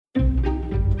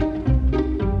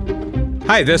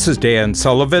Hi, this is Dan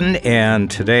Sullivan,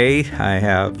 and today I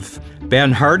have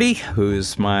Ben Hardy,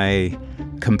 who's my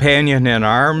companion in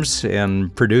arms in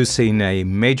producing a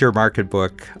major market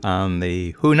book on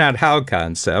the who, not how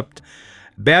concept.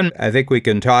 Ben, I think we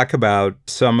can talk about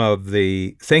some of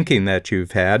the thinking that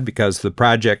you've had because the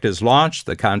project is launched,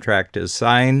 the contract is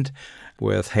signed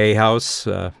with Hay House,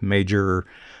 a major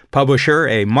publisher,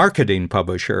 a marketing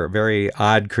publisher, a very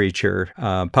odd creature,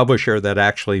 publisher that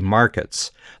actually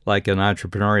markets like an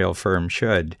entrepreneurial firm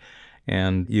should.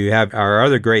 And you have our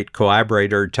other great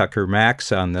collaborator, Tucker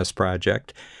Max, on this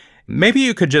project. Maybe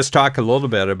you could just talk a little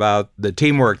bit about the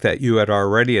teamwork that you had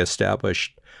already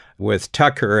established with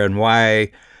Tucker and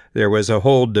why there was a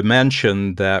whole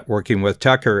dimension that working with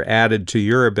Tucker added to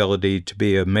your ability to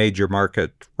be a major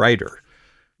market writer.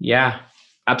 Yeah,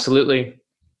 absolutely.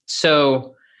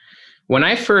 So when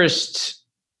I first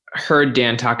heard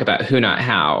Dan talk about Who Not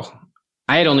How,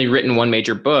 I had only written one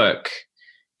major book,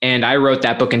 and I wrote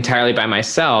that book entirely by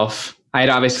myself. I had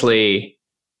obviously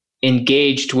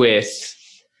engaged with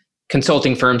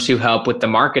consulting firms who help with the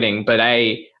marketing, but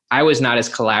I was not as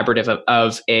collaborative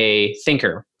of a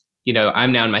thinker. You know,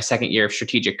 I'm now in my second year of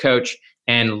strategic coach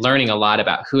and learning a lot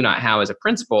about Who Not How as a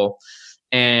principle.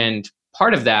 And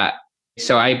part of that,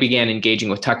 so I began engaging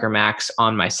with Tucker Max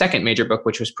on my second major book,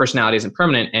 which was Personality Isn't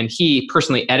Permanent. And he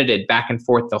personally edited back and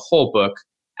forth the whole book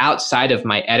outside of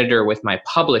my editor with my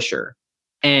publisher.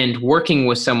 And working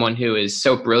with someone who is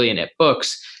so brilliant at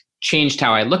books changed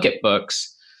how I look at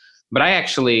books. But I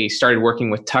actually started working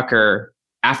with Tucker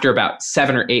after about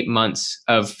 7 or 8 months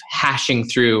of hashing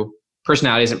through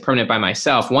Personality Isn't Permanent by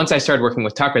myself. Once I started working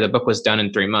with Tucker, the book was done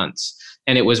in 3 months.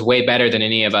 And it was way better than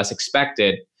any of us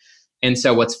expected. And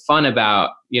so what's fun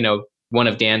about, one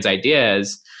of Dan's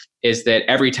ideas is that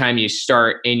every time you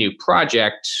start a new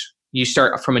project, you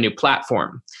start from a new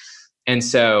platform. And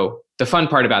so the fun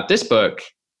part about this book,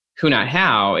 Who Not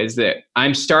How, is that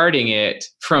I'm starting it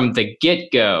from the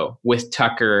get-go with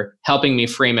Tucker helping me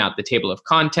frame out the table of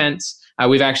contents.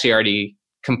 We've actually already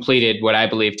completed what I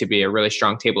believe to be a really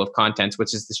strong table of contents,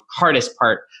 which is the hardest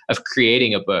part of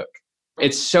creating a book.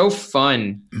 It's so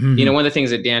fun. Mm-hmm. One of the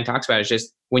things that Dan talks about is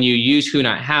just when you use Who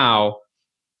Not How,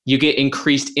 you get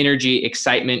increased energy,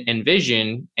 excitement, and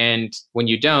vision. And when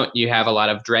you don't, you have a lot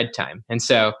of dread time. And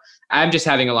so I'm just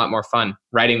having a lot more fun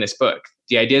writing this book.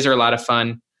 The ideas are a lot of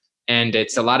fun. And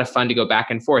it's a lot of fun to go back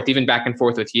and forth, even back and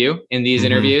forth with you in these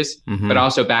interviews, but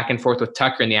also back and forth with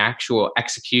Tucker in the actual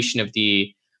execution of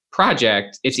the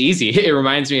project. It's easy. It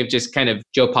reminds me of just kind of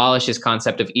Joe Polish's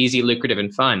concept of easy, lucrative,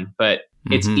 and fun. But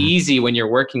it's easy when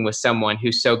you're working with someone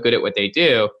who's so good at what they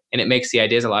do, and it makes the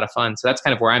ideas a lot of fun. So that's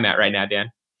kind of where I'm at right now, Dan.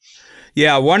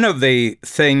 Yeah, one of the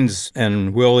things,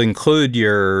 and we'll include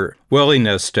your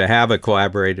willingness to have a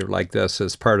collaborator like this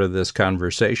as part of this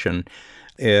conversation,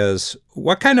 is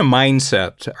what kind of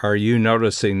mindset are you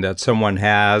noticing that someone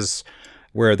has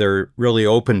where they're really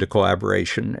open to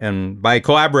collaboration? And by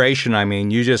collaboration, I mean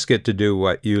you just get to do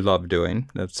what you love doing.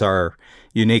 That's our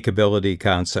unique ability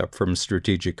concept from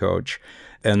Strategic Coach.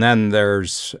 And then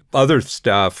there's other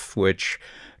stuff which,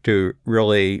 to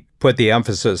really put the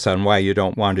emphasis on why you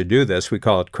don't want to do this, we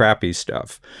call it crappy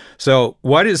stuff. So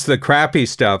what is the crappy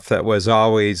stuff that was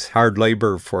always hard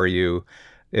labor for you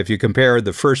if you compare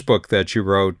the first book that you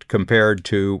wrote compared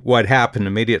to what happened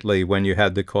immediately when you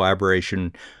had the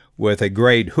collaboration with a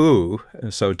great who?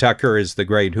 So Tucker is the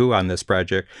great who on this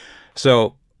project.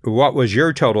 So what was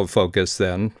your total focus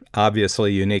then?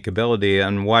 Obviously unique ability.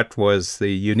 And what was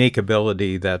the unique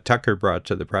ability that Tucker brought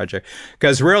to the project?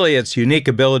 Because really it's unique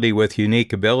ability with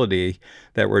unique ability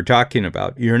that we're talking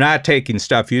about. You're not taking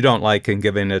stuff you don't like and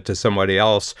giving it to somebody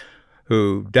else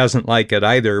who doesn't like it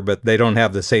either, but they don't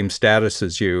have the same status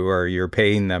as you, or you're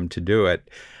paying them to do it.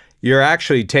 You're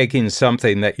actually taking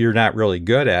something that you're not really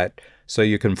good at, so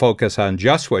you can focus on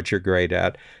just what you're great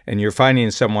at, and you're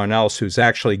finding someone else who's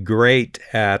actually great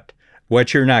at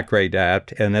what you're not great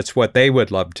at, and it's what they would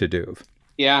love to do.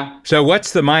 Yeah. So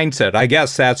what's the mindset? I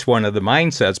guess that's one of the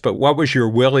mindsets, but what was your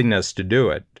willingness to do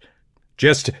it?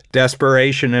 Just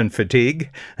desperation and fatigue?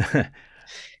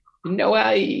 No,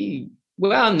 I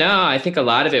think a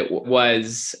lot of it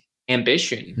was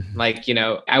ambition. Like,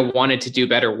 I wanted to do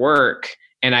better work,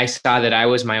 and I saw that I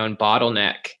was my own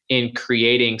bottleneck in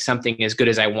creating something as good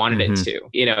as I wanted it to.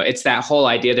 It's that whole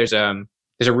idea. There's a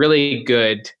really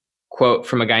good quote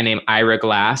from a guy named Ira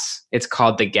Glass. It's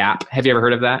called The Gap. Have you ever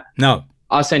heard of that? No.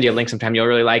 I'll send you a link sometime. You'll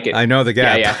really like it. I know The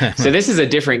Gap. Yeah. So this is a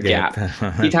different gap.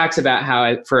 He talks about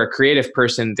how for a creative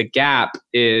person, the gap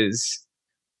is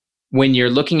when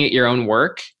you're looking at your own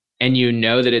work and you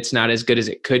know that it's not as good as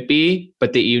it could be,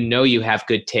 but that you have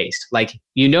good taste. Like,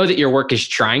 you know that your work is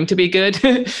trying to be good,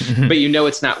 but you know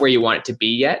it's not where you want it to be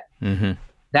yet. Mm-hmm.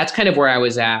 That's kind of where I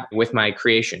was at with my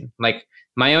creation. Like,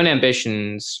 my own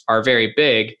ambitions are very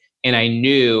big, and I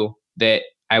knew that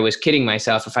I was kidding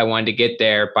myself if I wanted to get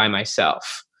there by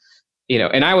myself,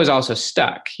 and I was also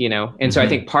stuck, and so I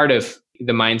think part of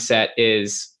the mindset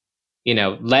is,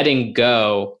 letting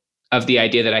go of the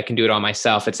idea that I can do it all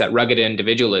myself. It's that rugged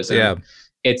individualism. Yeah.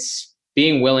 It's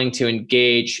being willing to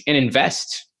engage and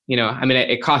invest.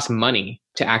 It costs money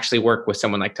to actually work with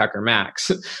someone like Tucker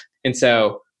Max. And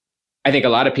so I think a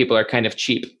lot of people are kind of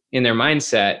cheap in their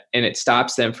mindset, and it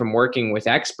stops them from working with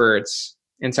experts.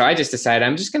 And so I just decided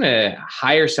I'm just going to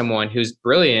hire someone who's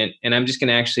brilliant, and I'm just going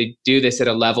to actually do this at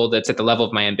a level that's at the level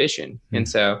of my ambition. And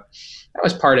so that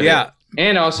was part of it.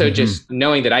 And also just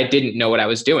knowing that I didn't know what I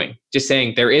was doing, just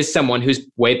saying there is someone who's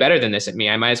way better than this at me.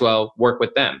 I might as well work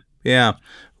with them. Yeah.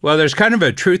 Well, there's kind of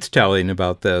a truth telling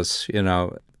about this.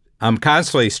 I'm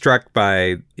constantly struck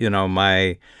by,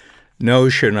 my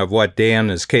notion of what Dan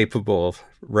is capable of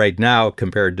right now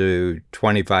compared to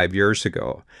 25 years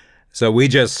ago. So we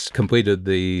just completed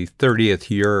the 30th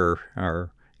year. Our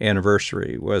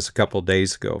anniversary was a couple of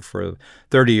days ago for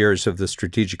 30 years of the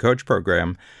Strategic Coach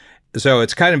Program. So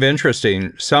it's kind of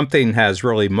interesting. Something has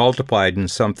really multiplied and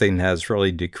something has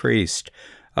really decreased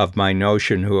of my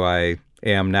notion who I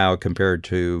am now compared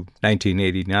to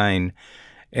 1989.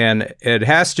 And it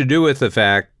has to do with the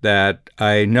fact that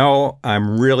I know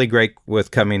I'm really great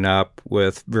with coming up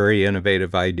with very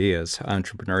innovative ideas,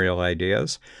 entrepreneurial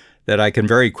ideas, that I can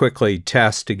very quickly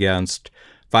test against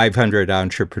 500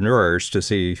 entrepreneurs to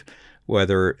see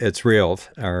whether it's real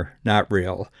or not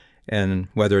real, and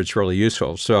whether it's really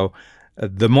useful. So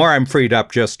the more I'm freed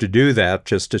up just to do that,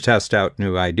 just to test out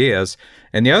new ideas.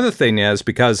 And the other thing is,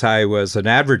 because I was an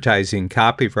advertising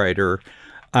copywriter,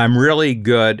 I'm really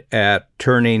good at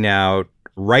turning out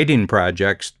writing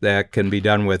projects that can be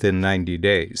done within 90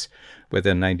 days.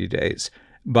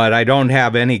 But I don't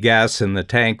have any gas in the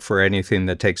tank for anything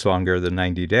that takes longer than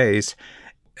 90 days.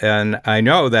 And I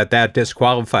know that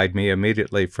disqualified me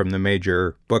immediately from the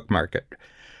major book market.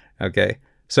 Okay.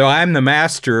 So I'm the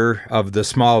master of the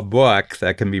small book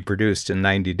that can be produced in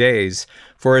 90 days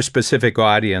for a specific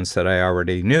audience that I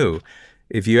already knew.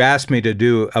 If you ask me to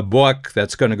do a book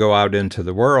that's going to go out into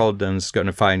the world and is going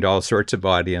to find all sorts of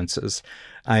audiences,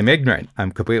 I'm ignorant.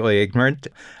 I'm completely ignorant.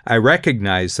 I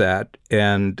recognize that.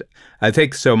 And I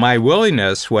think so my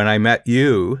willingness when I met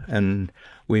you, and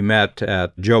we met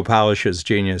at Joe Polish's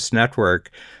Genius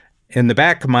Network, in the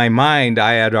back of my mind,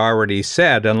 I had already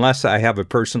said, unless I have a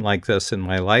person like this in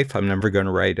my life, I'm never going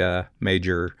to write a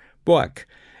major book.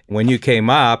 When you came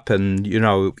up and,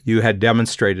 you had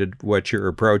demonstrated what your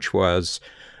approach was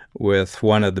with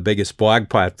one of the biggest blog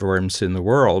platforms in the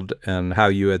world and how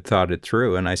you had thought it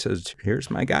through. And I said,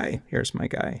 here's my guy.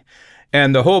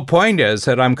 And the whole point is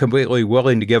that I'm completely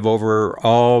willing to give over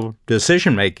all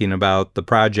decision-making about the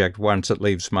project once it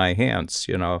leaves my hands,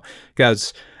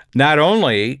 because not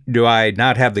only do I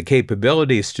not have the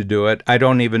capabilities to do it, I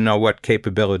don't even know what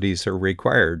capabilities are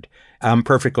required. I'm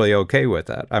perfectly okay with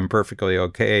that. I'm perfectly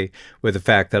okay with the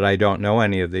fact that I don't know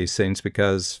any of these things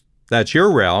because that's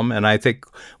your realm. And I think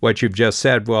what you've just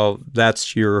said, well,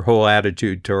 that's your whole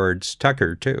attitude towards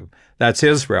Tucker, too. That's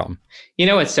his realm.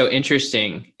 What's so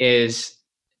interesting is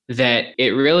that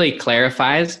it really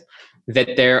clarifies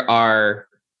that there are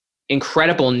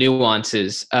incredible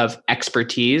nuances of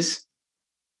expertise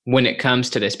when it comes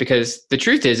to this, because the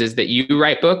truth is that you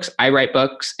write books, I write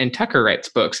books, and Tucker writes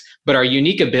books, but our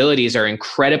unique abilities are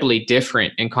incredibly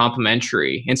different and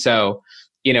complementary. And so,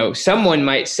 someone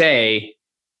might say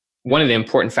one of the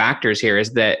important factors here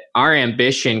is that our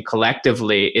ambition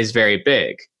collectively is very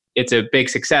big. It's a big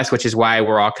success, which is why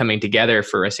we're all coming together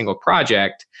for a single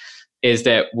project, is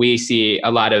that we see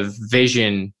a lot of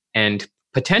vision and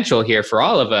potential here for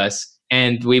all of us.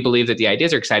 And we believe that the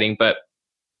ideas are exciting, but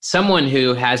someone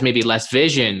who has maybe less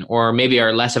vision or maybe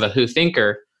are less of a who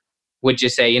thinker would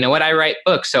just say, I write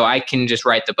books, so I can just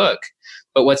write the book.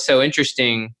 But what's so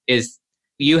interesting is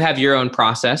you have your own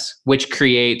process, which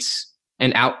creates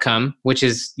an outcome, which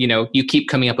is, you keep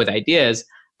coming up with ideas.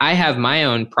 I have my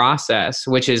own process,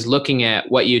 which is looking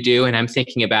at what you do, and I'm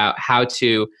thinking about how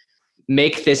to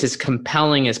make this as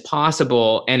compelling as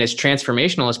possible and as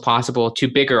transformational as possible to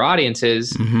bigger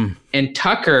audiences. Mm-hmm. And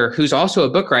Tucker, who's also a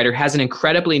book writer, has an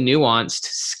incredibly nuanced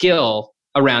skill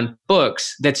around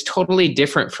books that's totally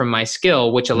different from my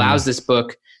skill, which allows this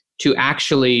book to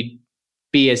actually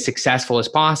be as successful as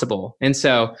possible. And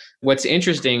so what's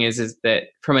interesting is that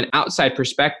from an outside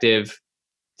perspective,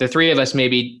 the three of us may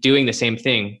be doing the same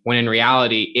thing when in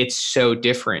reality, it's so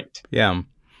different. Yeah.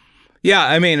 Yeah,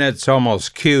 I mean, it's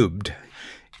almost cubed.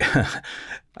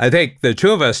 I think the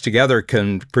two of us together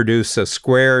can produce a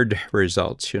squared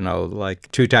results,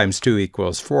 like 2 times 2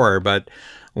 equals 4. But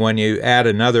when you add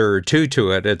another 2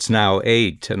 to it, it's now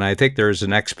 8. And I think there's an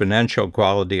exponential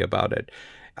quality about it.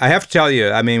 I have to tell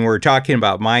you, I mean, we're talking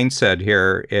about mindset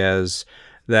here, is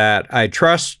that I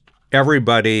trust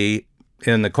everybody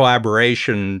in the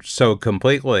collaboration so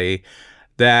completely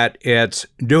that it's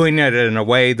doing it in a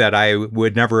way that I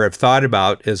would never have thought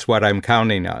about is what I'm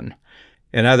counting on.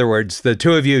 In other words, the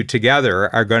two of you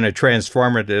together are going to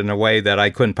transform it in a way that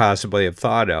I couldn't possibly have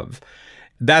thought of.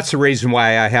 That's the reason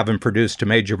why I haven't produced a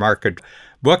major market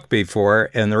book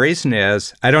before. And the reason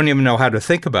is I don't even know how to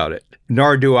think about it,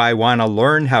 nor do I want to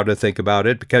learn how to think about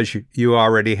it because you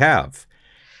already have.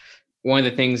 One of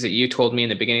the things that you told me in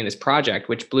the beginning of this project,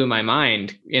 which blew my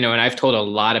mind, and I've told a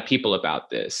lot of people about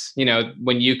this,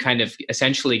 when you kind of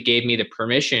essentially gave me the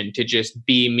permission to just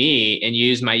be me and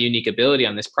use my unique ability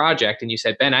on this project. And you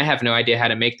said, Ben, I have no idea how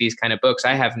to make these kind of books.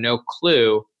 I have no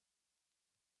clue.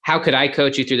 How could I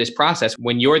coach you through this process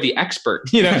when you're the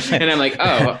expert? And I'm like,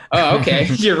 oh, okay,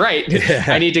 you're right. Yeah.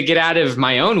 I need to get out of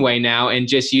my own way now and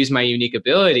just use my unique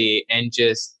ability and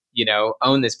just,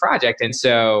 own this project. And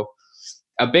so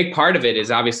a big part of it is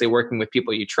obviously working with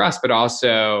people you trust, but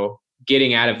also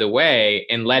getting out of the way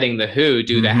and letting the who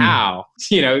do the how.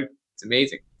 It's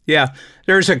amazing. Yeah.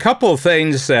 There's a couple of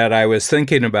things that I was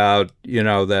thinking about,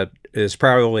 that is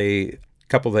probably a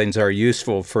couple of things that are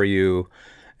useful for you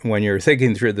when you're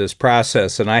thinking through this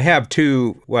process. And I have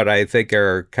 2 what I think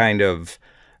are kind of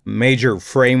major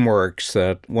frameworks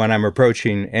that when I'm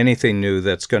approaching anything new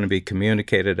that's going to be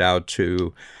communicated out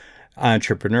to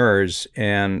entrepreneurs.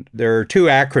 And there are 2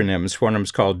 acronyms. One of them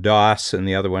is called DOS and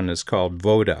the other one is called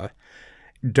VODA.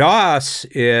 DOS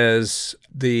is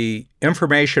the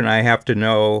information I have to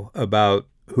know about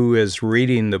who is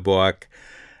reading the book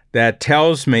that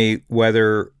tells me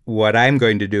whether what I'm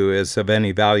going to do is of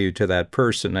any value to that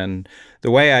person. And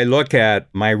the way I look at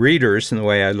my readers and the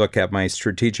way I look at my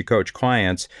strategic coach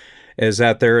clients is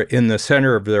that they're in the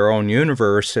center of their own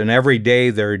universe, and every day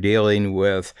they're dealing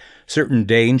with certain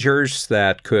dangers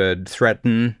that could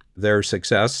threaten their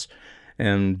success.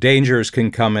 And dangers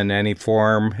can come in any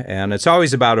form, and it's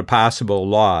always about a possible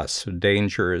loss.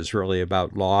 Danger is really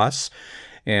about loss,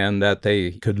 and that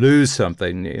they could lose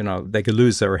something. They could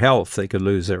lose their health, they could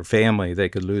lose their family, they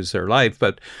could lose their life.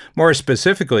 But more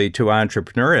specifically to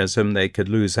entrepreneurism, they could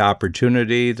lose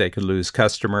opportunity, they could lose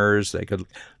customers, they could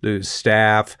lose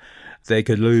staff. They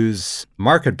could lose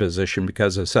market position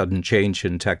because of sudden change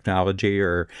in technology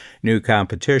or new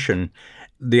competition.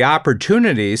 The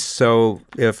opportunities, so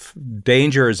if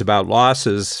danger is about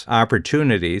losses,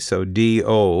 opportunity, so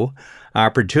DO,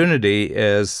 opportunity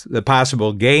is the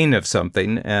possible gain of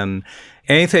something. And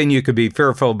anything you could be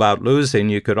fearful about losing,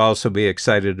 you could also be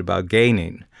excited about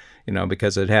gaining,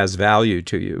 because it has value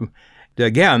to you.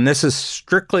 Again, this is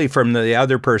strictly from the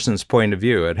other person's point of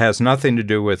view. It has nothing to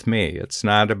do with me. It's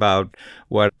not about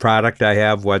what product I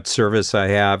have, what service I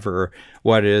have, or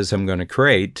what it is I'm going to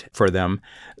create for them.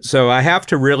 So I have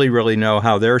to really, really know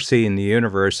how they're seeing the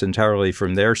universe entirely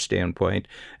from their standpoint.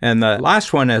 And the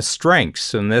last one is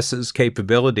strengths, and this is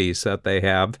capabilities that they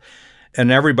have.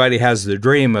 And everybody has the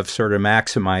dream of sort of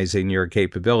maximizing your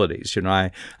capabilities.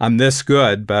 I'm this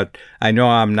good, but I know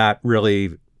I'm not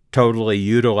really totally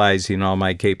utilizing all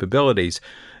my capabilities.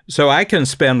 So I can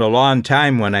spend a long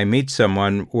time when I meet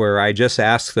someone where I just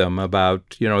ask them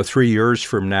about, 3 years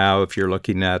from now, if you're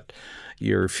looking at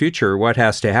your future, what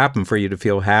has to happen for you to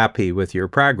feel happy with your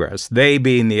progress? They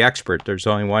being the expert. There's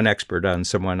only one expert on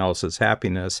someone else's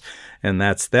happiness, and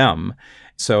that's them.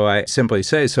 So I simply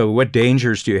say, so what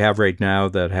dangers do you have right now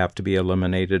that have to be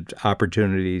eliminated,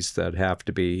 opportunities that have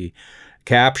to be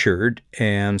captured,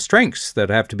 and strengths that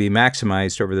have to be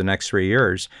maximized over the next 3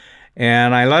 years?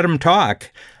 And I let them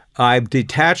talk. I've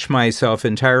detached myself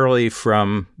entirely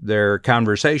from their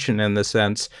conversation in the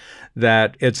sense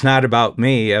that it's not about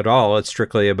me at all. It's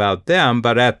strictly about them.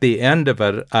 But at the end of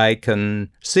it, I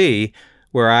can see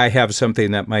where I have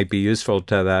something that might be useful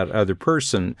to that other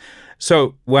person.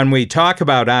 So when we talk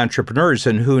about entrepreneurs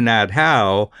and who, not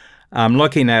how, I'm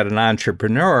looking at an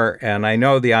entrepreneur, and I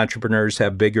know the entrepreneurs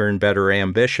have bigger and better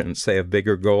ambitions. They have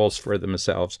bigger goals for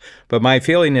themselves. But my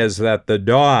feeling is that the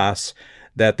DOS,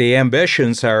 that the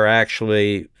ambitions are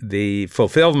actually the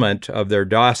fulfillment of their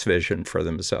DOS vision for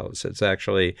themselves. It's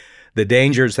actually the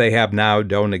dangers they have now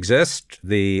don't exist.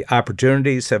 The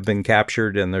opportunities have been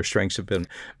captured and their strengths have been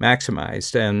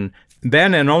maximized. And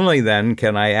then and only then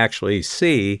can I actually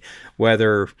see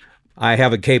whether I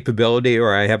have a capability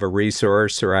or I have a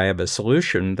resource or I have a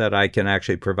solution that I can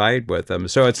actually provide with them.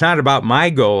 So it's not about my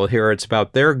goal here, it's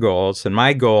about their goals. And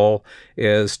my goal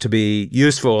is to be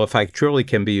useful if I truly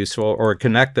can be useful, or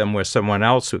connect them with someone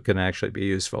else who can actually be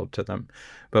useful to them.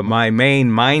 But my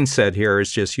main mindset here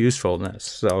is just usefulness.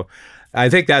 So I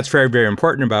think that's very, very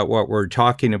important about what we're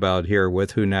talking about here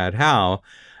with Who Not How.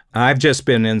 I've just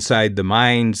been inside the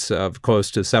minds of close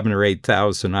to 7,000 or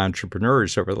 8,000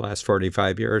 entrepreneurs over the last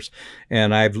 45 years,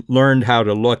 and I've learned how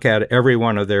to look at every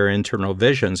one of their internal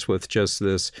visions with just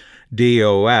this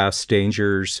DOS,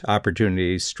 dangers,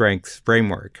 opportunities, strengths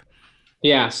framework.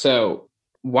 Yeah, so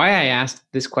why I asked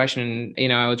this question,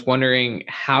 I was wondering,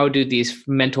 how do these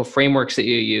mental frameworks that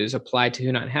you use apply to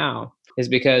Who Not How, is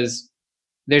because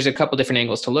there's a couple different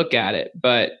angles to look at it,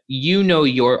 but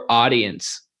your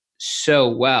audience so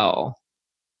well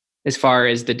as far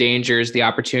as the dangers, the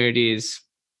opportunities,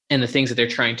 and the things that they're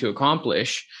trying to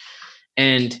accomplish.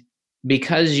 And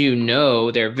because you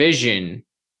know their vision,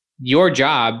 your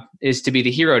job is to be the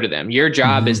hero to them. Your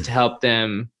job is to help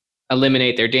them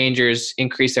eliminate their dangers,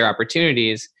 increase their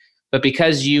opportunities. But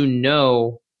because you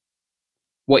know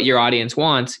what your audience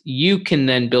wants, you can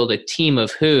then build a team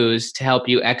of who's to help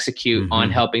you execute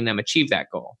on helping them achieve that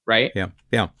goal, right?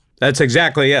 Yeah. That's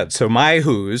exactly it. So my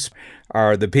who's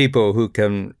are the people who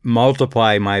can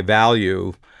multiply my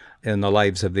value in the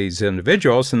lives of these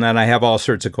individuals. And then I have all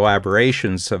sorts of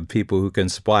collaborations of people who can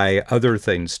supply other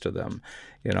things to them,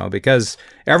 because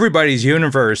everybody's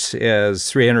universe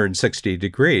is 360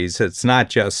 degrees. It's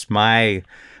not just my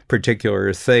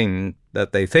particular thing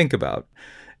that they think about.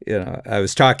 I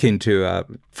was talking to a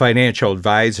financial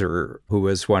advisor who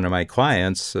was one of my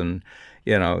clients, and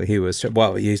he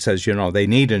says, they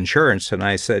need insurance. And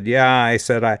I said,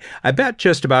 I bet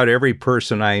just about every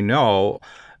person I know,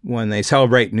 when they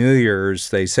celebrate New Year's,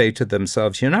 they say to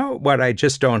themselves, what I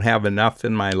just don't have enough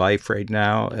in my life right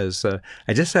now is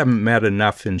I just haven't met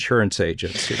enough insurance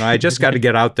agents. I just got to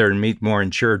get out there and meet more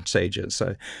insurance agents.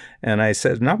 And I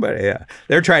said, nobody,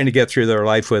 they're trying to get through their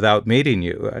life without meeting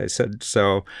you. I said,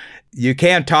 so you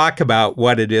can't talk about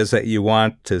what it is that you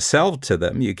want to sell to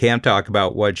them. You can't talk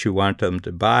about what you want them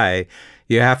to buy.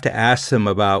 You have to ask them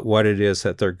about what it is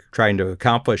that they're trying to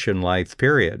accomplish in life,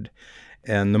 period.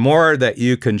 And the more that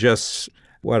you can just,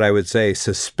 what I would say,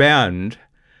 suspend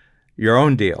your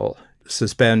own deal,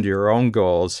 suspend your own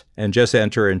goals, and just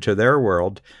enter into their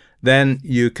world, then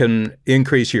you can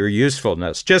increase your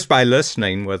usefulness. Just by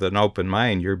listening with an open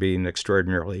mind, you're being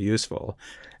extraordinarily useful,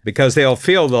 because they'll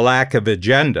feel the lack of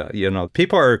agenda.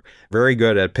 People are very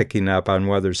good at picking up on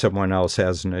whether someone else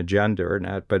has an agenda or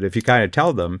not. But if you kind of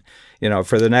tell them,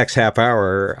 for the next half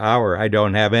hour, I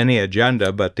don't have any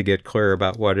agenda but to get clear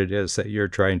about what it is that you're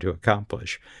trying to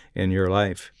accomplish in your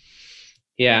life.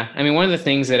 Yeah. One of the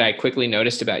things that I quickly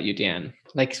noticed about you, Dan,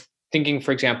 like thinking,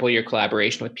 for example, your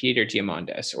collaboration with Peter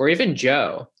Diamandis or even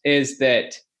Joe, is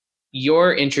that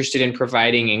you're interested in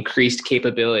providing increased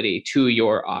capability to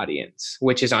your audience,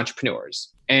 which is entrepreneurs.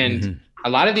 And a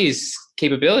lot of these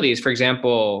capabilities, for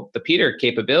example, the Peter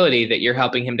capability that you're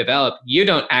helping him develop, you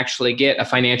don't actually get a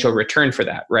financial return for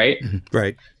that, right?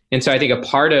 Right. And so I think a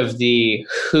part of the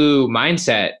who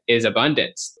mindset is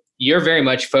abundance. You're very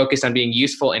much focused on being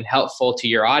useful and helpful to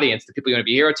your audience, the people you want to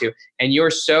be a hero to. And you're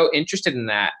so interested in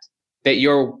that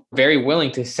you're very willing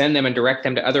to send them and direct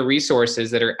them to other resources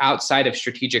that are outside of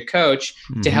Strategic Coach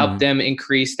to help them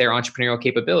increase their entrepreneurial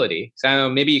capability. So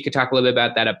maybe you could talk a little bit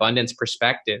about that abundance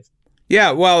perspective. Yeah,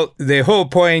 well, the whole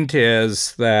point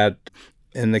is that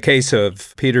in the case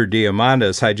of Peter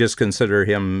Diamandis, I just consider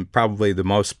him probably the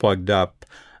most plugged up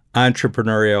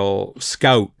entrepreneurial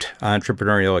scout,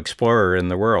 entrepreneurial explorer in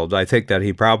the world. I think that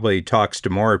he probably talks to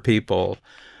more people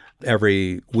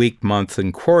every week, month,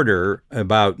 and quarter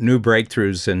about new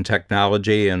breakthroughs in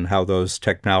technology and how those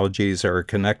technologies are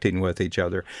connecting with each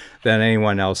other than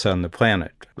anyone else on the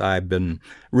planet. I've been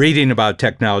reading about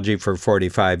technology for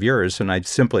 45 years, and I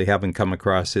simply haven't come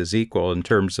across his equal in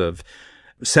terms of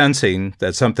sensing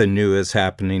that something new is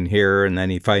happening here, and then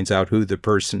he finds out who the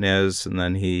person is, and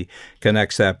then he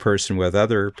connects that person with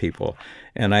other people.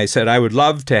 And I said, I would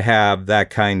love to have that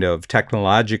kind of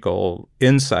technological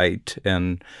insight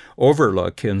and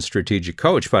overlook in Strategic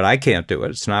Coach, but I can't do it.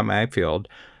 It's not my field.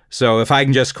 So if I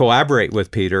can just collaborate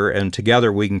with Peter, and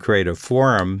together we can create a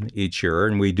forum each year,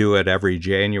 and we do it every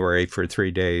January for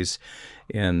 3 days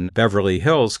in Beverly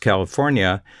Hills,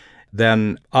 California,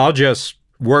 then I'll just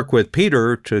work with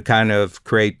Peter to kind of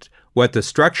create what the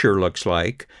structure looks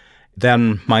like.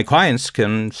 Then my clients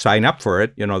can sign up for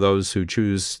it, those who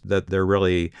choose that they're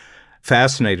really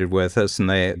fascinated with us, and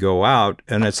they go out.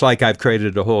 And it's like I've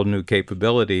created a whole new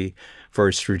capability for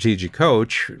a strategic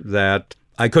coach that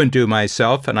I couldn't do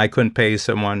myself, and I couldn't pay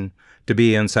someone to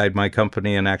be inside my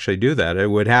company and actually do that.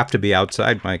 It would have to be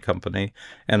outside my company.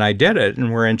 And I did it,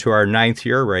 and we're into our 9th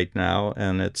year right now,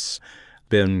 and it's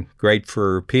been great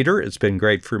for Peter. It's been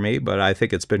great for me, but I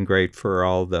think it's been great for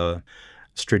all the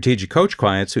strategic coach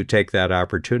clients who take that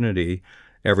opportunity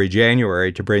every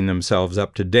January to bring themselves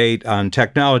up to date on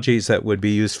technologies that would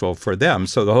be useful for them.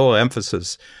 So the whole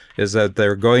emphasis is that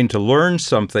they're going to learn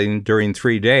something during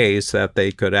 3 days that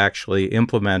they could actually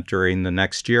implement during the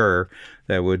next year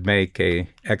that would make a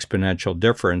exponential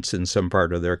difference in some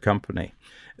part of their company.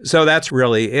 So that's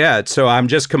really it. So I'm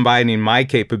just combining my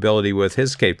capability with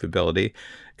his capability,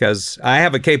 because I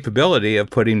have a capability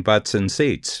of putting butts in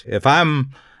seats. If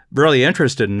I'm really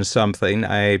interested in something,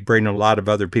 I bring a lot of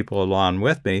other people along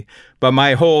with me, but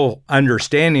my whole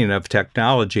understanding of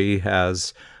technology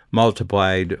has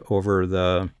multiplied over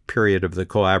the period of the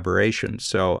collaboration.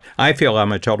 So I feel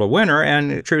I'm a total winner,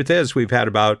 and the truth is we've had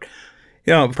about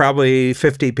probably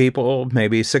 50 people,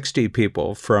 maybe 60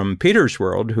 people from Peter's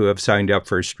world who have signed up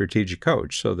for a strategic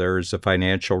coach. So there's a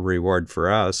financial reward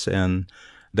for us, and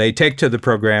they take to the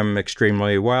program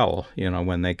extremely well,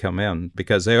 when they come in,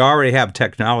 because they already have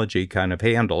technology kind of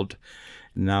handled.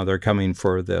 Now they're coming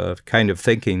for the kind of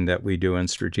thinking that we do in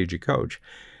Strategic Coach.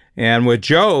 And with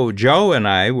Joe and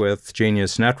I, with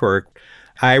Genius Network,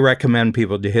 I recommend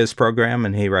people to his program,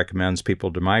 and he recommends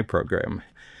people to my program.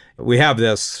 We have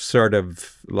this sort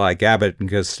of like Abbott and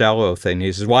Costello thing.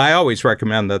 He says, well, I always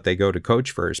recommend that they go to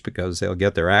Coach first because they'll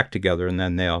get their act together and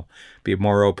then they'll be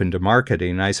more open to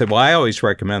marketing. And I said, well, I always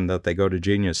recommend that they go to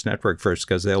Genius Network first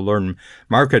because they'll learn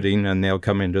marketing and they'll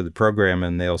come into the program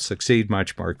and they'll succeed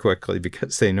much more quickly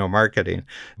because they know marketing.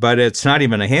 But it's not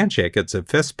even a handshake. It's a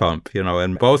fist pump,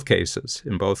 in both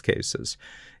cases.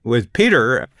 With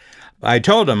Peter, I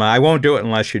told him, I won't do it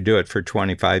unless you do it for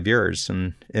 25 years.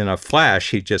 And in a flash,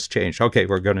 he just changed. Okay,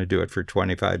 we're going to do it for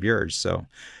 25 years. So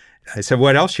I said,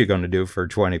 what else are you going to do for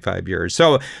 25 years?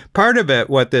 So part of it,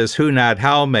 what this who, not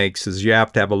how makes, is you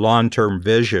have to have a long-term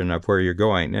vision of where you're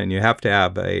going. And you have to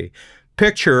have a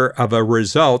picture of a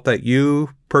result that you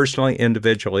personally,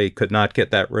 individually could not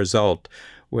get that result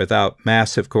without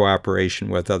massive cooperation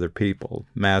with other people,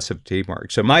 massive teamwork.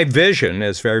 So my vision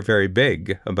is very, very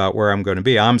big about where I'm going to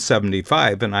be. I'm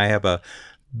 75, and I have a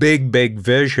big, big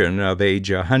vision of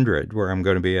age 100, where I'm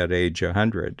going to be at age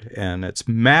 100. And it's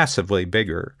massively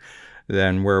bigger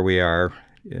than where we are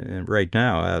right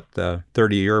now at the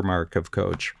 30-year mark of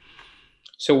Coach.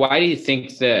 So why do you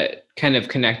think that kind of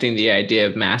connecting the idea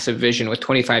of massive vision with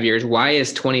 25 years, why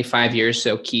is 25 years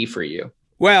so key for you?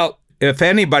 Well, if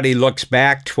anybody looks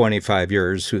back 25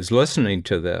 years who's listening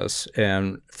to this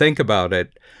and think about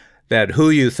it, that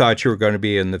who you thought you were going to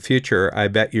be in the future, I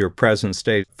bet your present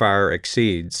state far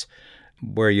exceeds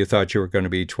where you thought you were going to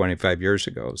be 25 years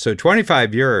ago. So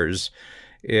 25 years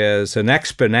is an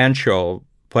exponential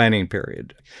planning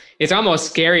period. It's almost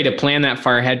scary to plan that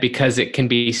far ahead because it can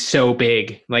be so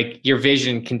big. Like your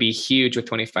vision can be huge with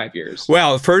 25 years.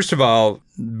 Well, first of all,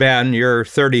 Ben, you're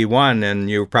 31 and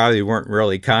you probably weren't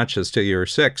really conscious till you were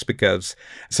 6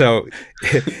 so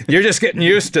you're just getting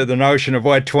used to the notion of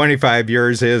what 25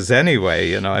 years is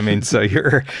anyway, so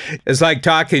it's like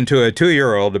talking to a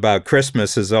 2-year-old about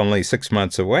Christmas is only 6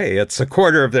 months away. It's a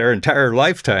quarter of their entire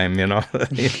lifetime, Oh,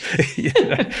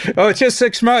 it's just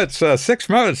 6 months. 6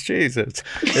 months, geez, it's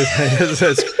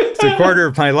a quarter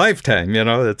of my lifetime,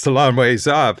 it's a long ways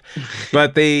off.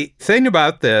 But the thing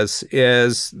about this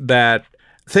is that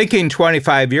thinking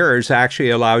 25 years actually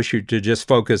allows you to just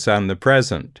focus on the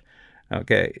present.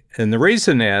 Okay. And the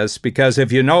reason is because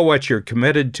if you know what you're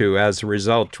committed to as a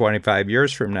result 25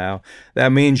 years from now,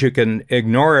 that means you can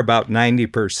ignore about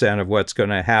 90% of what's going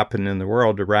to happen in the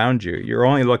world around you. You're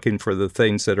only looking for the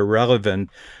things that are relevant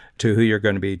to who you're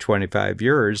going to be 25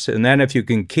 years. And then if you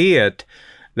can key it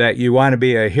that you want to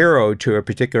be a hero to a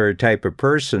particular type of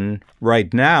person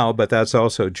right now, but that's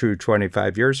also true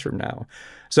 25 years from now.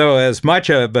 So as much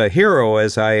of a hero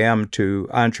as I am to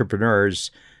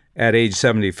entrepreneurs at age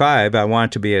 75, I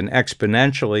want to be an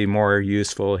exponentially more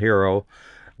useful hero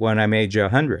when I'm age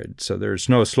 100. So there's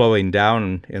no slowing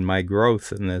down in my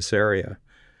growth in this area.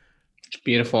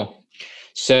 Beautiful.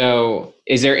 So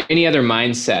is there any other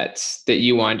mindsets that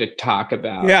you wanted to talk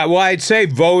about? Yeah, well, I'd say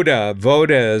VODA.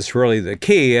 VODA is really the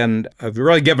key. And I've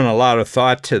really given a lot of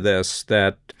thought to this,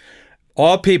 that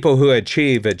all people who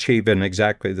achieve in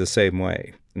exactly the same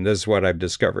way. And this is what I've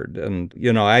discovered. And,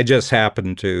 I just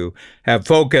happen to have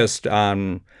focused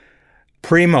on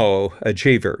primo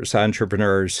achievers,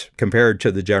 entrepreneurs, compared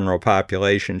to the general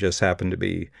population, just happen to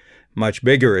be much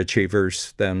bigger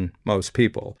achievers than most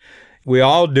people. We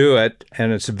all do it,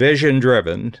 and it's vision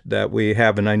driven, that we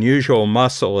have an unusual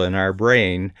muscle in our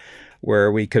brain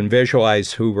where we can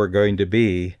visualize who we're going to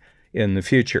be in the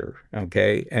future,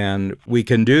 okay? And we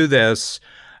can do this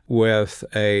with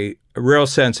a real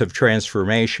sense of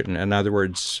transformation. In other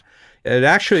words, it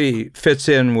actually fits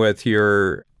in with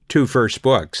your two first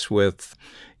books with,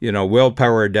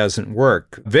 willpower doesn't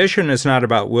work. Vision is not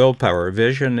about willpower.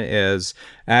 Vision is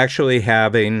actually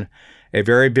having a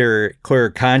very, very clear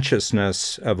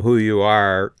consciousness of who you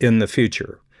are in the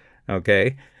future,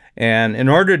 okay? And in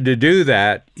order to do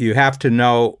that, you have to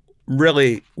know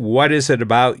really what is it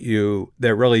about you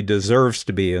that really deserves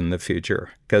to be in the future,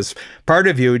 because part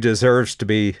of you deserves to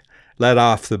be let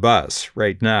off the bus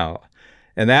right now.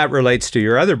 And that relates to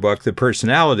your other book, The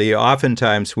Personality.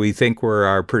 Oftentimes we think we're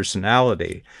our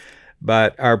personality,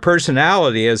 but our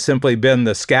personality has simply been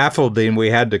the scaffolding we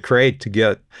had to create to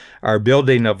get our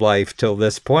building of life till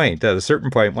this point. At a certain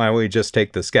point, why don't we just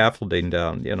take the scaffolding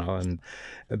down, and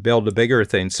build a bigger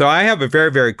thing? So I have a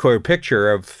very, very clear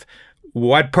picture of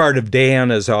what part of Dan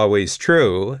is always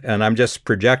true, and I'm just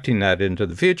projecting that into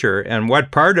the future. And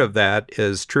what part of that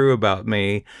is true about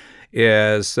me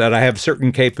is that I have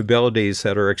certain capabilities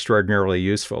that are extraordinarily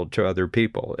useful to other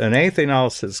people. And anything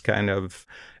else is kind of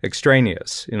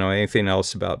extraneous, anything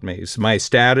else about me. So my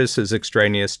status is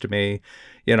extraneous to me.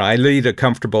 I lead a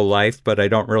comfortable life, but I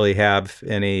don't really have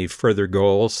any further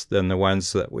goals than the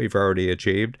ones that we've already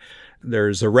achieved.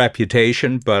 There's a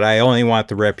reputation, but I only want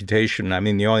the reputation. I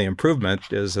mean, the only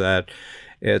improvement is that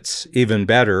it's even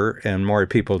better and more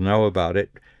people know about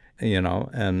it,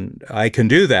 and I can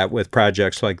do that with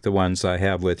projects like the ones I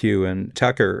have with you and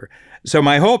Tucker. So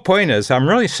my whole point is I'm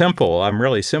really simple. I'm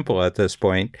really simple at this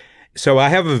point. So I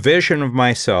have a vision of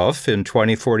myself in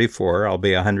 2044. I'll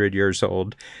be 100 years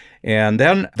old. And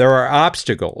then there are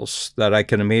obstacles that I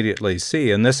can immediately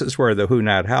see. And this is where the who,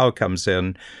 not how comes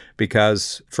in.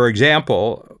 Because, for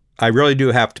example, I really do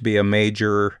have to be a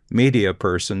major media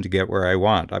person to get where I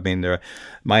want. I mean,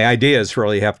 my ideas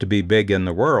really have to be big in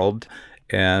the world.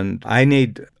 And I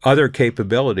need other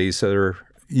capabilities that are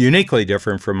uniquely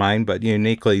different from mine, but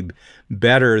uniquely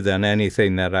better than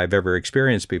anything that I've ever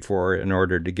experienced before in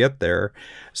order to get there.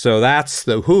 So that's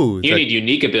the who. You need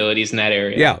unique abilities in that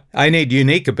area. Yeah, I need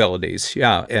unique abilities.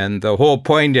 Yeah. And the whole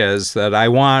point is that I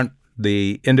want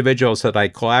the individuals that I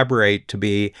collaborate to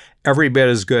be every bit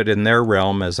as good in their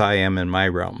realm as I am in my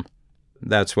realm.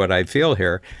 That's what I feel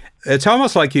here. It's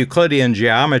almost like Euclidean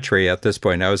geometry at this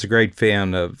point. I was a great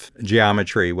fan of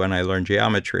geometry when I learned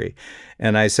geometry.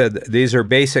 And I said, these are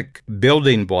basic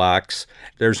building blocks.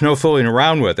 There's no fooling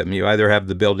around with them. You either have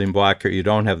the building block or you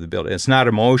don't have the building. It's not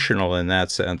emotional in that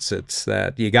sense. It's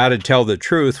that you got to tell the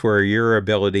truth where your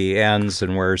ability ends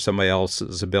and where somebody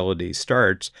else's ability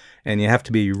starts. And you have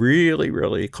to be really,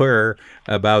 really clear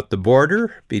about the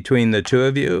border between the two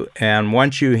of you. And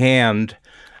once you hand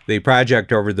the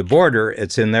project over the border,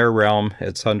 it's in their realm,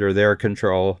 it's under their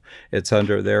control, it's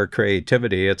under their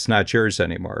creativity, it's not yours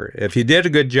anymore. If you did a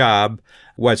good job,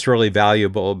 what's really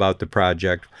valuable about the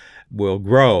project will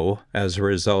grow as a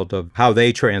result of how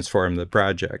they transform the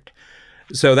project.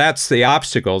 So that's the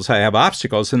obstacles. I have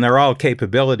obstacles, and they're all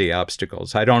capability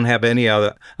obstacles. I don't have any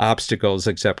other obstacles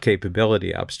except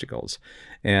capability obstacles.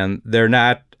 And they're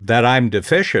not that I'm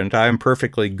deficient. I'm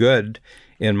perfectly good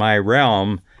in my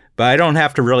realm, but I don't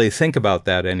have to really think about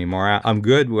that anymore. I'm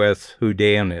good with who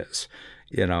Dan is.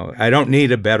 I don't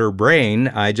need a better brain.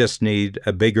 I just need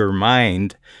a bigger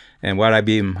mind. And what I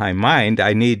mean by mind,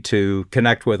 I need to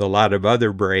connect with a lot of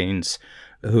other brains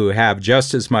who have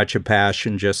just as much a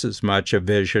passion, just as much a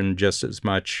vision, just as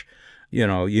much,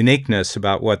 uniqueness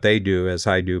about what they do as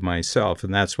I do myself.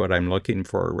 And that's what I'm looking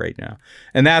for right now.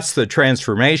 And that's the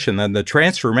transformation. And the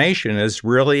transformation is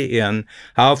really in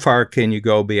how far can you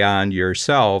go beyond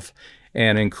yourself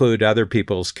and include other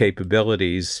people's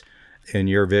capabilities in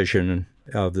your vision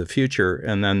of the future.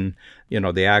 And then,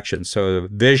 the action. So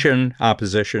vision,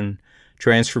 opposition,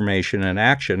 transformation, and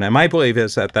action. And my belief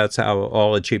is that that's how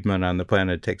all achievement on the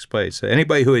planet takes place.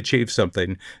 Anybody who achieves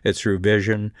something, it's through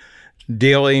vision,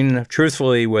 dealing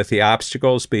truthfully with the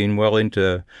obstacles, being willing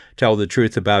to tell the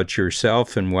truth about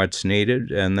yourself and what's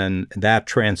needed, and then that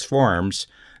transforms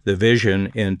the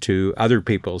vision into other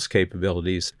people's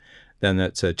capabilities. Then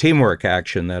it's a teamwork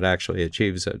action that actually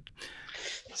achieves it.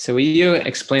 So will you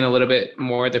explain a little bit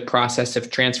more the process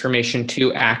of transformation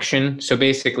to action? So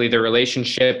basically the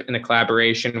relationship and the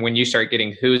collaboration, when you start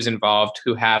getting who's involved,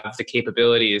 who have the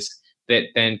capabilities that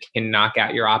then can knock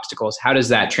out your obstacles, how does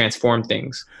that transform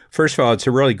things? First of all, it's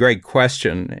a really great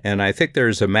question. And I think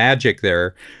there's a magic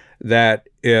there that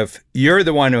if you're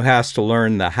the one who has to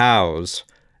learn the hows,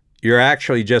 you're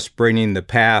actually just bringing the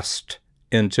past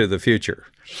into the future.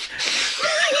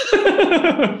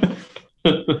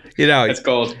 That's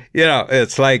gold.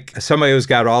 It's like somebody who's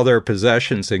got all their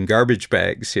possessions in garbage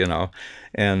bags,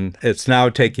 and it's now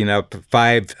taking up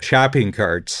 5 shopping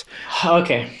carts.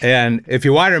 Okay. And if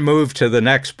you want to move to the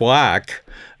next block,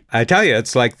 I tell you,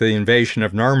 it's like the invasion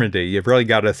of Normandy. You've really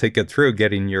got to think it through,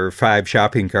 getting your 5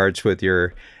 shopping carts with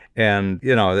your, and,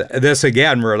 this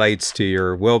again relates to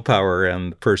your willpower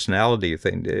and personality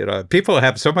thing. People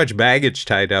have so much baggage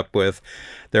tied up with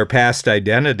their past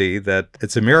identity that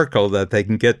it's a miracle that they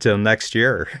can get till next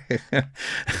year.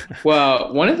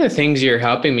 Well, one of the things you're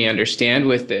helping me understand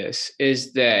with this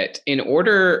is that in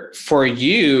order for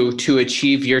you to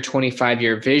achieve your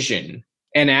 25-year vision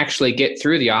and actually get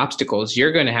through the obstacles,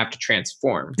 you're going to have to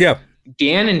transform. Yeah.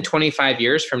 Dan in 25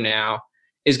 years from now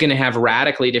is going to have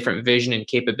radically different vision and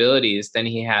capabilities than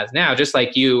he has now. Just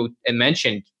like you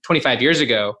mentioned 25 years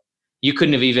ago, you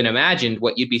couldn't have even imagined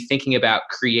what you'd be thinking about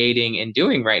creating and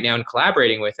doing right now and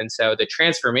collaborating with. And so the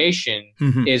transformation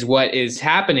is what is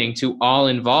happening to all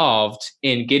involved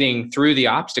in getting through the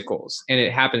obstacles. And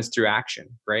it happens through action,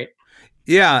 right?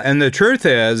 Yeah. And the truth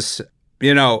is,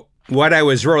 what I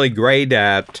was really great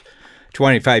at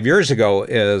 25 years ago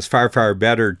is far, far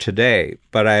better today.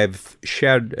 But I've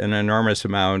shed an enormous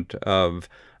amount of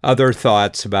other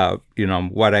thoughts about,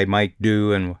 what I might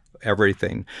do and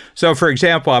everything. So, for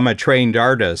example, I'm a trained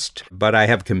artist, but I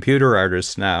have computer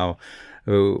artists now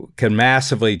who can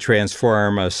massively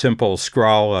transform a simple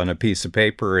scrawl on a piece of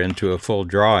paper into a full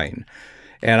drawing.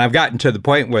 And I've gotten to the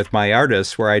point with my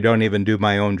artists where I don't even do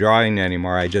my own drawing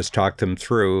anymore. I just talk them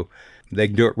through. They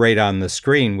can do it right on the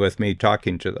screen with me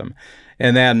talking to them.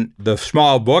 And then the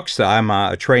small books, I'm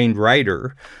a trained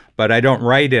writer, but I don't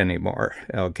write anymore,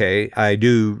 okay? I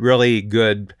do really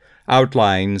good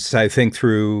outlines. I think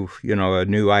through, a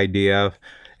new idea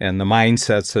and the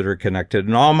mindsets that are connected.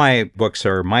 And all my books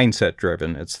are mindset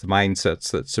driven. It's the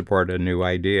mindsets that support a new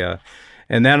idea.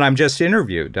 And then I'm just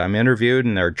interviewed. I'm interviewed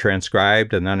and they're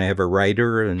transcribed. And then I have a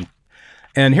writer.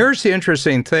 And here's the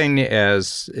interesting thing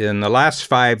is in the last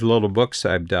 5 little books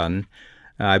I've done,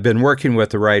 I've been working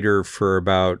with the writer for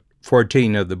about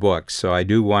 14 of the books. So I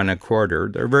do one a quarter.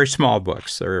 They're very small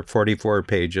books. They're 44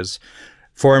 pages.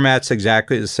 Format's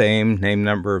exactly the same, name,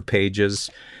 number of pages,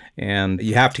 and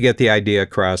you have to get the idea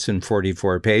across in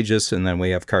 44 pages, and then we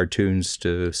have cartoons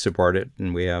to support it,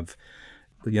 and we have,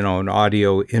 an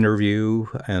audio interview,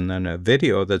 and then a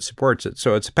video that supports it.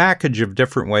 So it's a package of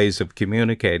different ways of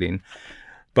communicating.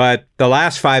 But the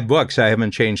last 5 books, I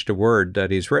haven't changed a word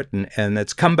that he's written, and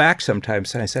it's come back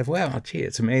sometimes, and I said, well, gee,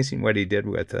 it's amazing what he did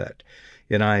with it.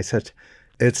 I said,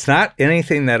 it's not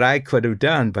anything that I could have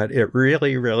done, but it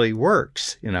really, really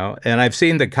works, and I've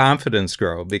seen the confidence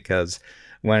grow because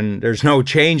when there's no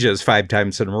changes 5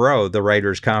 times in a row, the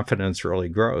writer's confidence really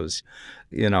grows,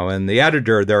 and the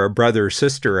editor, they're a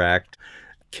brother-sister act,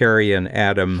 Carrie and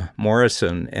Adam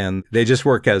Morrison, and they just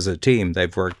work as a team.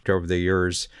 They've worked over the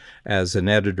years as an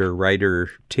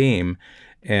editor-writer team,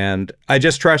 and I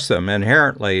just trust them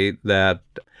inherently that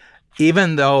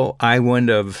even though I wouldn't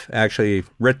have actually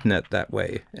written it that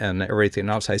way and everything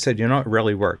else, I said, it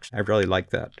really works. I really like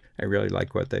that. I really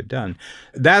like what they've done.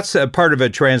 That's a part of a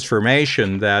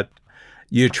transformation that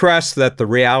you trust that the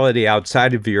reality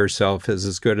outside of yourself is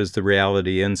as good as the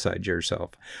reality inside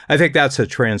yourself. I think that's a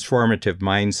transformative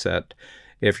mindset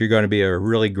if you're going to be a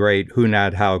really great who,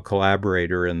 not how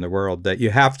collaborator in the world, that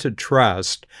you have to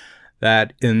trust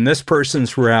that in this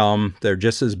person's realm, they're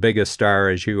just as big a star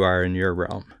as you are in your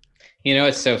realm.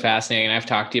 It's so fascinating, and I've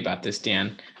talked to you about this,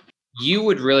 Dan. You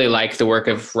would really like the work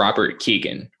of Robert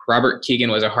Kegan. Robert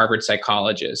Kegan was a Harvard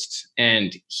psychologist,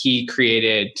 and he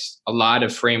created a lot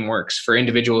of frameworks for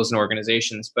individuals and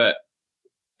organizations. But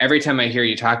every time I hear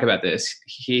you talk about this,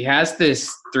 he has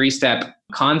this 3-step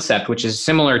concept, which is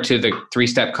similar to the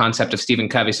 3-step concept of Stephen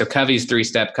Covey. So Covey's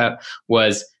 3-step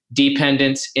was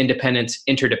dependence, independence,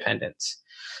 interdependence.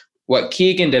 What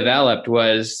Kegan developed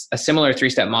was a similar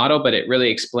 3-step model, but it really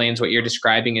explains what you're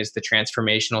describing as the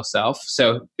transformational self.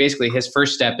 So basically his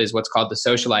first step is what's called the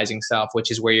socializing self, which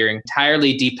is where you're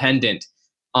entirely dependent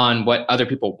on what other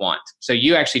people want. So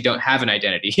you actually don't have an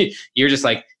identity. You're just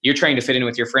like, you're trying to fit in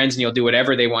with your friends and you'll do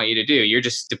whatever they want you to do. You're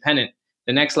just dependent.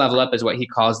 The next level up is what he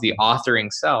calls the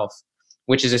authoring self,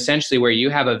 which is essentially where you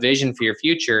have a vision for your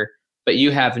future, but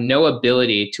you have no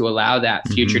ability to allow that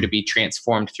future to be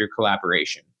transformed through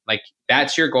collaboration. Like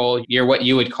that's your goal. You're what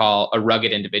you would call a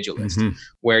rugged individualist,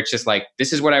 where it's just like,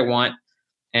 this is what I want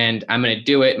and I'm going to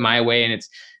do it my way.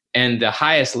 And the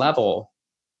highest level,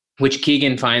 which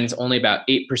Kegan finds only about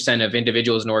 8% of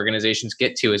individuals and organizations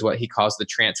get to, is what he calls the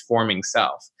transforming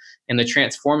self. And the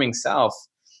transforming self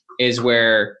is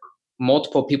where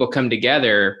multiple people come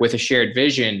together with a shared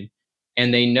vision,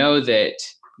 and they know that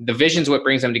the vision is what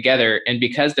brings them together. And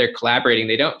because they're collaborating,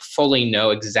 they don't fully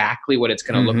know exactly what it's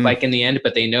going to look like in the end,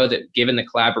 but they know that given the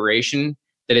collaboration,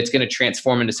 that it's going to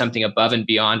transform into something above and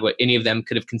beyond what any of them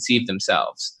could have conceived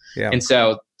themselves. Yeah. And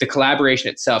so the collaboration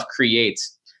itself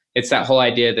it's that whole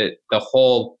idea that the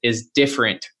whole is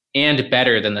different and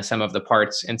better than the sum of the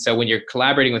parts. And so when you're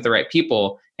collaborating with the right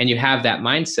people and you have that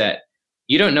mindset,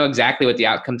 you don't know exactly what the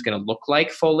outcome is going to look like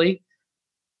fully,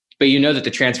 but you know that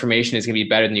the transformation is going to be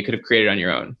better than you could have created on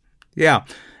your own. Yeah.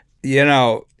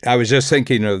 I was just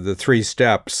thinking of the 3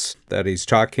 steps that he's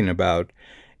talking about.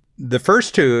 The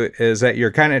first 2 is that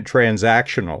you're kind of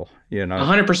transactional,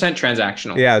 100%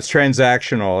 transactional. Yeah, it's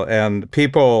transactional. And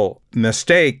people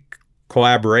mistake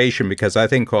collaboration, because I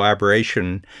think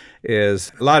collaboration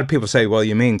is, a lot of people say, well,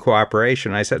 you mean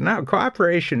cooperation? I said, no,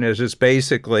 cooperation is just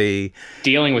basically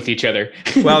dealing with each other.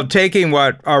 Well, taking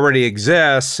what already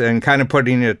exists and kind of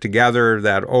putting it together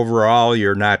that overall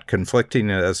you're not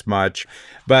conflicting as much.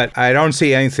 But I don't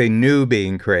see anything new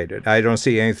being created. I don't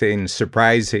see anything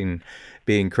surprising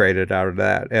being created out of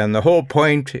that. And the whole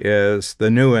point is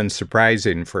the new and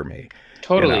surprising for me.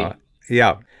 Totally.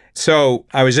 Yeah. So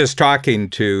I was just talking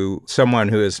to someone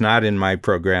who is not in my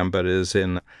program, but is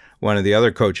in one of the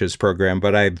other coaches' program,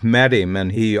 but I've met him,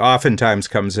 and he oftentimes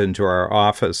comes into our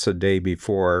office a day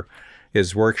before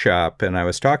his workshop, and I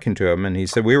was talking to him, and he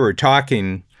said, we were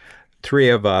talking, 3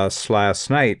 of us last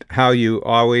night, how you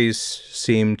always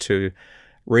seem to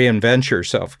reinvent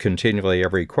yourself continually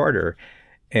every quarter.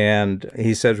 And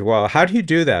he said, well, how do you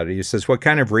do that? He says, what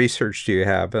kind of research do you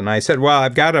have? And I said, well,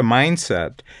 I've got a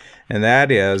mindset. And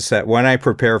that is that when I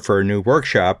prepare for a new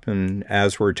workshop, and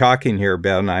as we're talking here,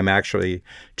 Ben, I'm actually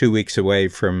 2 weeks away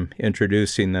from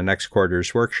introducing the next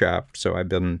quarter's workshop. So I've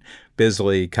been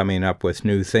busily coming up with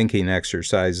new thinking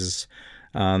exercises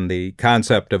on the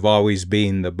concept of always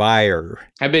being the buyer.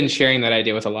 I've been sharing that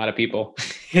idea with a lot of people.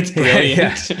 It's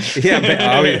brilliant.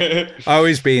 Yeah,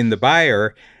 always being the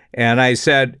buyer. And I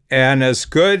said, and as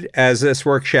good as this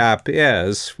workshop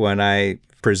is, when I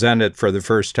present it for the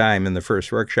first time in the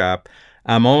first workshop,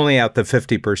 I'm only at the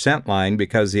 50% line,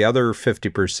 because the other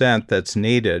 50% that's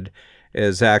needed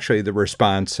is actually the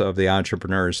response of the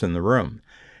entrepreneurs in the room.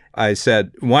 I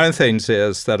said, one of the things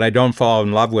is that I don't fall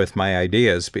in love with my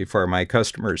ideas before my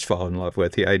customers fall in love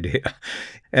with the idea.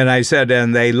 And I said,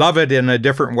 and they love it in a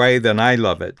different way than I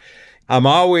love it. I'm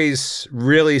always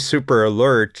really super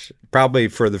alert, probably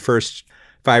for the first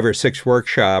 5 or 6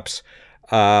 workshops,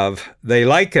 of they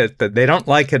like it, but they don't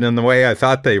like it in the way I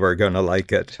thought they were going to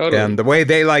like it. Totally. And the way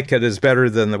they like it is better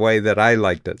than the way that I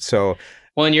liked it. So,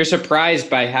 well, and you're surprised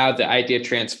by how the idea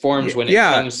transforms when it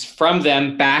comes from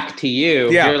them back to you.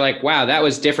 Yeah. You're like, wow, that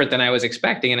was different than I was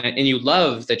expecting. And you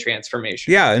love the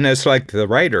transformation. Yeah. And it's like the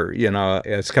writer,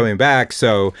 it's coming back.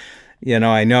 So,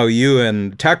 I know you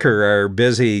and Tucker are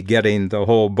busy getting the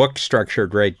whole book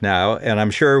structured right now. And I'm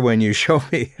sure when you show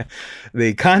me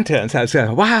the contents, I say,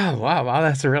 wow,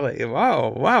 that's really,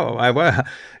 wow.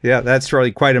 Yeah, that's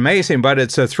really quite amazing. But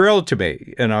it's a thrill to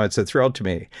me. It's a thrill to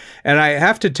me. And I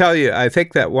have to tell you, I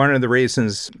think that one of the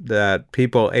reasons that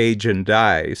people age and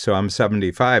die, so I'm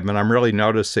 75, and I'm really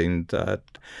noticing that,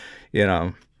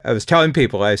 I was telling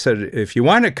people, I said, if you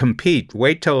want to compete,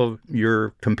 wait till you're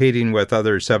competing with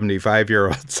other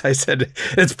 75-year-olds. I said,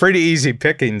 it's pretty easy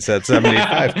pickings at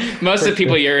 75. Most of the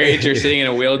people your age are sitting in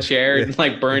a wheelchair,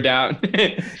 like burned out.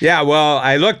 Yeah, well,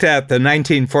 I looked at the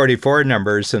 1944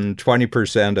 numbers, and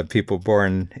 20% of people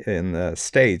born in the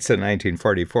States in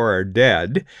 1944 are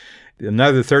dead.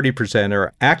 Another 30%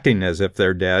 are acting as if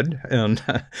they're dead. And,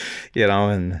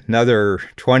 and another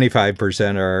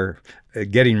 25% are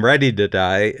getting ready to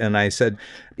die. And I said,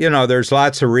 there's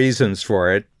lots of reasons for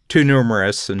it, too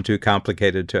numerous and too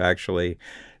complicated to actually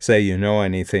say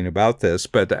anything about this.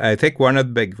 But I think one of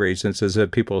the big reasons is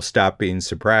that people stop being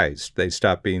surprised. They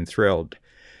stop being thrilled.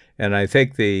 And I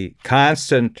think the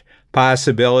constant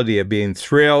possibility of being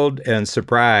thrilled and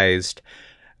surprised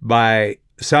by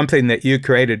something that you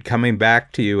created coming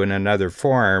back to you in another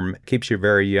form keeps you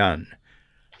very young.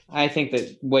 I think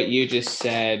that what you just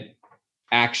said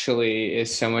actually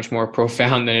is so much more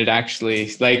profound than it actually,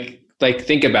 like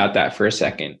think about that for a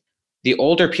second. The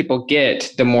older people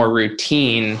get, the more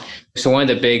routine. So one of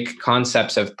the big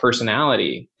concepts of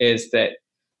personality is that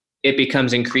it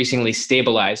becomes increasingly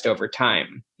stabilized over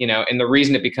time, and the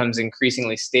reason it becomes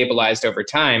increasingly stabilized over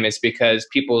time is because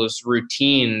people's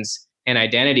routines and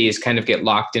identities kind of get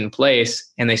locked in place,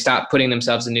 and they stop putting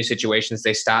themselves in new situations.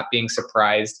 They stop being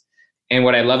surprised. And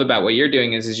what I love about what you're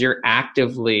doing is you're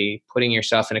actively putting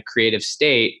yourself in a creative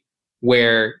state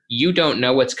where you don't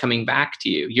know what's coming back to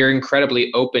you. You're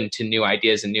incredibly open to new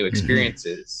ideas and new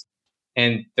experiences.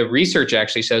 And the research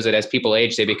actually shows that as people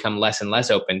age, they become less and less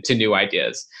open to new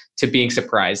ideas, to being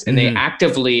surprised, and they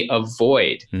actively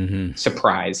avoid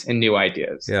surprise and new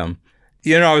ideas. Yeah.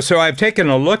 So I've taken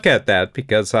a look at that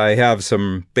because I have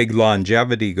some big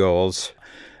longevity goals.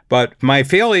 But my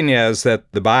feeling is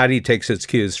that the body takes its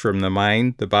cues from the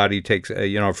mind. The body takes,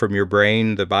 from your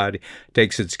brain. The body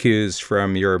takes its cues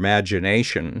from your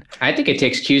imagination. I think it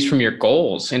takes cues from your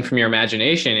goals and from your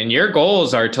imagination. And your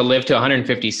goals are to live to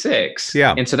 156.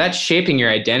 Yeah. And so that's shaping your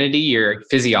identity, your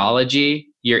physiology,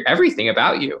 your everything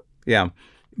about you. Yeah.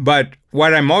 But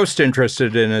what I'm most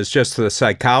interested in is just the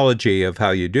psychology of how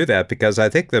you do that, because I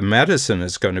think the medicine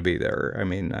is going to be there. I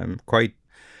mean, I'm quite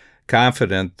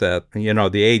confident that,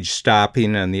 the age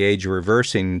stopping and the age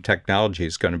reversing technology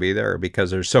is going to be there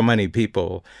because there's so many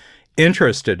people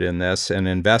interested in this and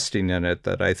investing in it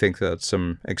that I think that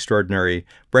some extraordinary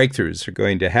breakthroughs are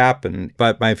going to happen.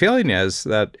 But my feeling is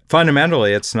that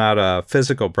fundamentally it's not a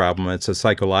physical problem, it's a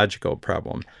psychological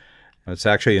problem. It's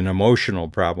actually an emotional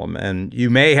problem. And you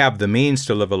may have the means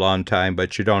to live a long time,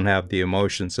 but you don't have the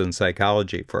emotions and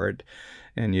psychology for it.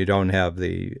 And you don't have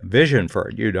the vision for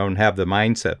it. You don't have the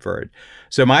mindset for it.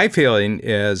 So my feeling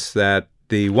is that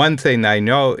the one thing I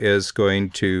know is going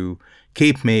to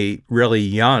keep me really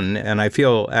young, and I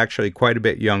feel actually quite a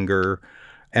bit younger,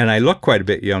 and I look quite a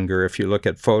bit younger. If you look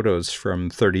at photos from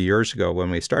 30 years ago when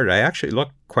we started, I actually look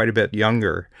quite a bit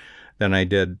younger than I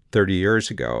did 30 years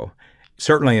ago.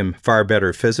 Certainly in far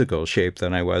better physical shape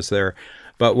than I was there.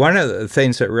 But one of the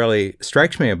things that really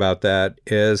strikes me about that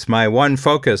is my one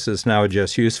focus is now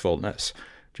just usefulness.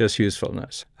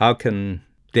 How can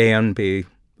Dan be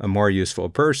a more useful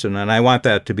person? And I want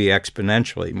that to be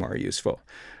exponentially more useful.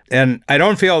 And I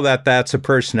don't feel that that's a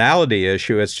personality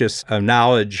issue. It's just a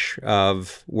knowledge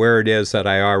of where it is that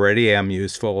I already am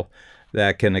useful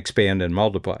that can expand and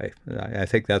multiply. I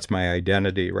think that's my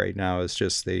identity right now, is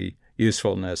just the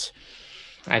usefulness.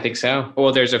 I think so.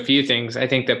 Well, there's a few things. I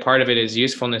think that part of it is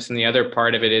usefulness, and the other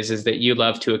part of it is that you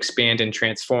love to expand and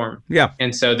transform. Yeah.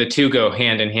 And so the two go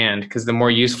hand in hand, because the more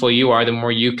useful you are, the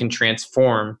more you can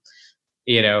transform,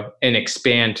 and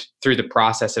expand through the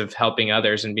process of helping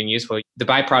others and being useful. The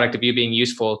byproduct of you being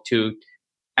useful to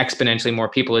exponentially more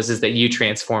people is that you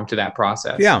transform to that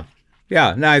process. Yeah.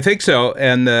 No, I think so.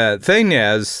 And the thing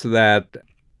is that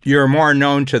you're more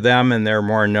known to them and they're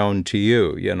more known to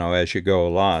you, as you go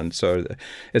along. So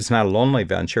it's not a lonely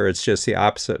venture. It's just the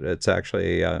opposite. It's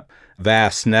actually a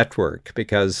vast network,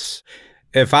 because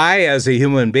if I, as a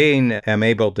human being, am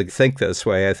able to think this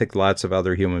way, I think lots of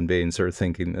other human beings are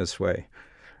thinking this way.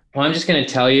 Well, I'm just going to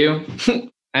tell you,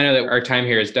 I know that our time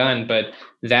here is done, but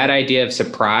that idea of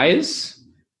surprise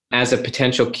as a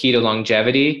potential key to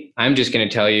longevity, I'm just going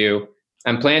to tell you,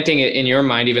 I'm planting it in your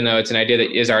mind, even though it's an idea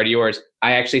that is already yours.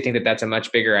 I actually think that that's a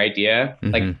much bigger idea.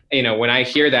 Like, when I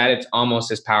hear that, it's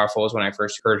almost as powerful as when I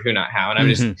first heard Who Not How. And I'm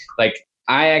just like,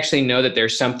 I actually know that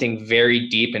there's something very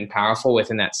deep and powerful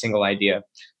within that single idea.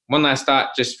 One last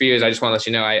thought just for you is I just want to let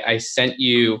you know, I sent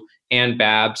you and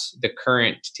Babs the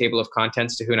current table of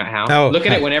contents to Who Not How. Oh, look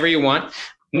at it whenever you want.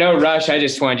 No rush. I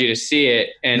just wanted you to see it.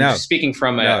 And speaking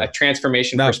from a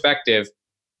transformation perspective,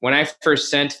 when I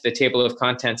first sent the table of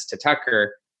contents to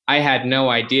Tucker, I had no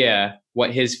idea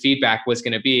what his feedback was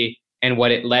going to be and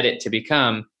what it led it to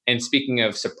become. And speaking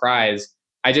of surprise,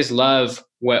 I just love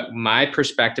what my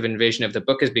perspective and vision of the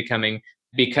book is becoming,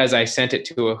 because I sent it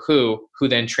to a who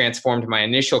then transformed my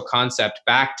initial concept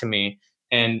back to me.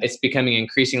 And it's becoming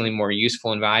increasingly more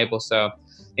useful and valuable. So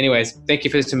anyways, thank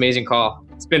you for this amazing call.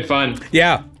 It's been fun.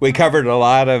 Yeah, we covered a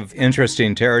lot of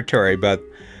interesting territory, but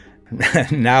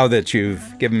now that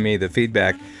you've given me the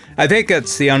feedback, I think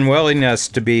it's the unwillingness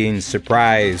to being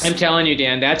surprised. I'm telling you,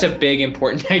 Dan, that's a big,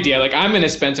 important idea. Like, I'm going to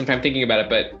spend some time thinking about it,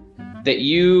 but that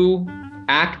you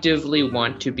actively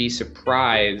want to be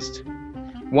surprised.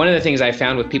 One of the things I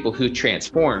found with people who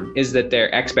transform is that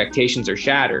their expectations are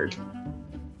shattered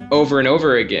over and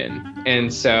over again.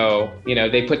 And so,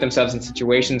 they put themselves in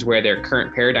situations where their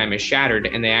current paradigm is shattered,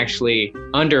 and they actually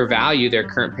undervalue their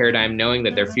current paradigm, knowing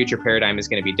that their future paradigm is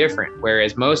going to be different.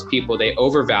 Whereas most people, they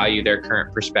overvalue their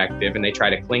current perspective and they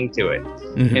try to cling to it.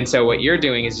 And so what you're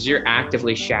doing is you're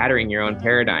actively shattering your own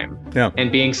paradigm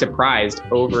and being surprised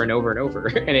over and over and over,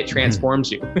 and it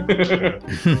transforms you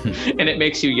and it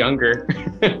makes you younger.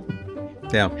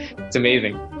 Yeah. It's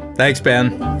amazing. Thanks,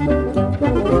 Ben.